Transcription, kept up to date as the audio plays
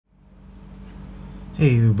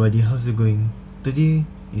Hey everybody, how's it going? Today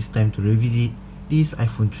it's time to revisit this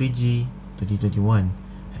iPhone 3G 2021.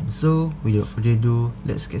 And so, without further ado,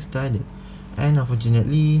 let's get started. And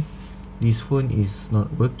unfortunately, this phone is not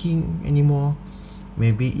working anymore.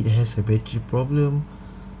 Maybe it has a battery problem.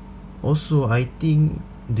 Also, I think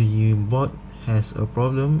the board has a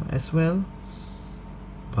problem as well.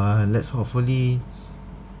 But let's hopefully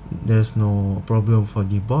there's no problem for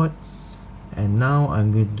the board. And now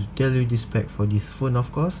I'm going to tell you the spec for this phone,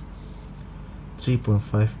 of course.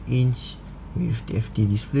 3.5 inch with TFT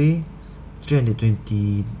display,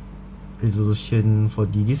 320 resolution for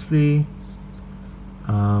the display.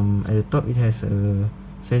 At the top it has a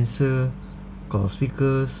sensor, call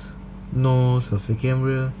speakers, no selfie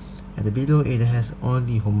camera. At the below it has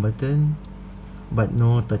only home button but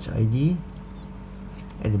no touch ID.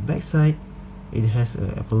 At the back side it has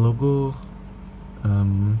a Apple logo.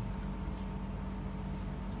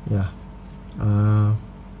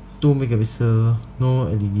 2 megapixel, no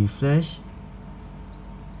LED flash,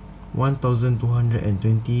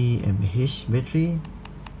 1220 mAh battery,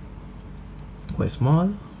 quite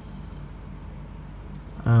small.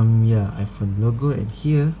 iPhone logo at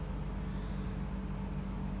here.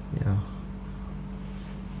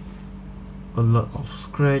 A lot of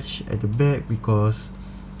scratch at the back because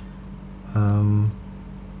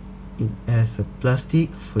it has a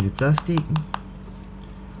plastic, fully plastic.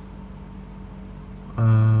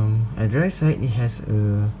 At the right side it has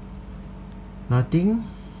nothing,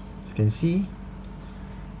 as you can see.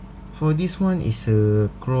 For this one is a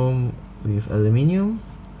chrome with aluminium,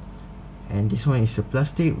 and this one is a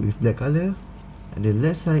plastic with black color. At the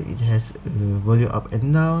left side it has a volume up and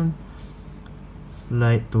down,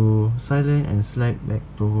 slide to silent and slide back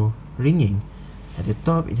to ringing. At the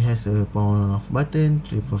top it has a power on off button,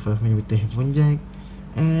 3.5mm headphone jack,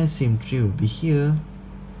 and SIM tray will be here.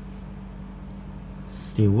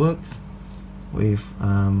 Still works with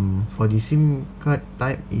for the SIM card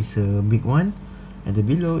type is a big one. At the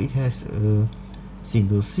below it has a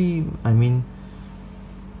single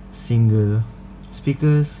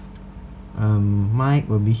speakers. Mic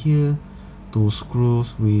will be here, 2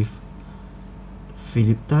 screws with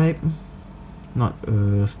Philip type, not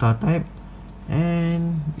a star type.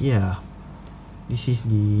 And this is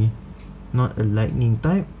the not a lightning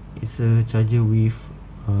type, it's a charger with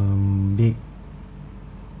big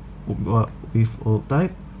with old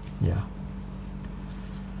type.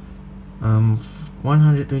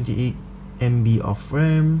 128 MB of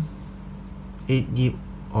RAM, 8GB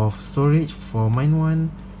of storage for mine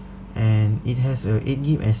one, and it has a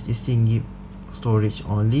 8GB and 16GB storage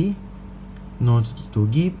only, no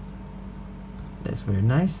 32GB. That's very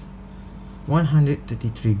nice.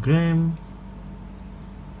 133 gram.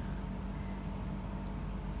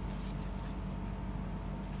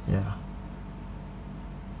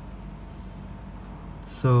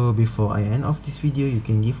 So before I end off this video, you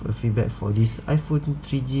can give a feedback for this iPhone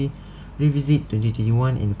 3G Revisit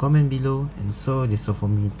 2021 in the comment below. And so that's all for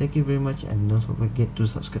me. Thank you very much, and don't forget to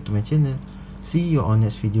subscribe to my channel. See you on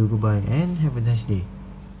next video. Goodbye and have a nice day.